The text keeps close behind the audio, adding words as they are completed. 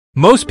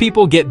Most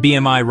people get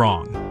BMI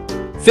wrong.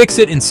 Fix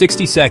it in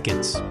 60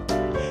 seconds.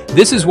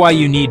 This is why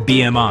you need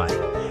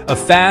BMI, a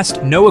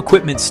fast,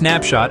 no-equipment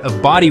snapshot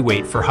of body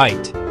weight for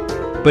height.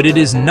 But it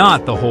is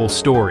not the whole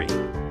story.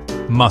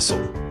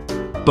 Muscle,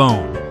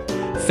 bone,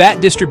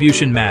 fat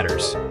distribution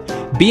matters.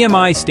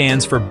 BMI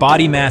stands for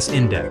Body Mass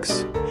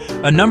Index,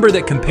 a number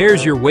that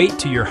compares your weight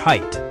to your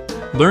height.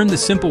 Learn the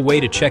simple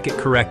way to check it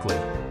correctly.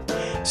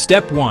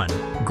 Step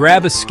 1.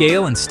 Grab a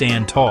scale and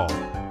stand tall.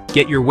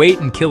 Get your weight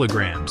in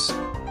kilograms.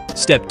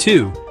 Step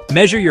 2.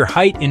 Measure your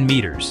height in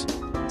meters.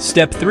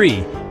 Step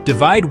 3.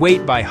 Divide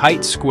weight by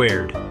height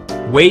squared.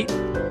 Weight,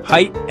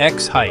 height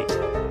x height.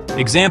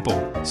 Example,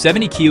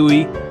 70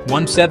 kg,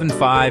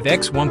 175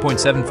 x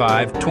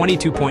 1.75,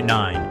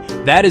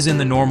 22.9. That is in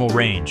the normal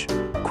range.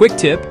 Quick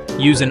tip,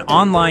 use an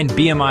online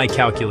BMI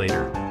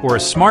calculator or a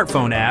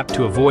smartphone app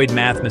to avoid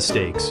math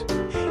mistakes.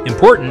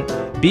 Important,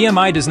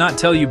 BMI does not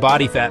tell you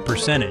body fat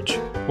percentage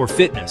or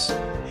fitness.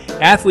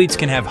 Athletes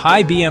can have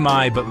high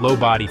BMI but low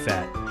body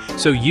fat.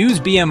 So use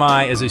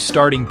BMI as a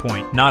starting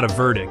point, not a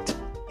verdict.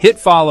 Hit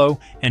follow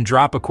and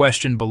drop a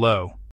question below.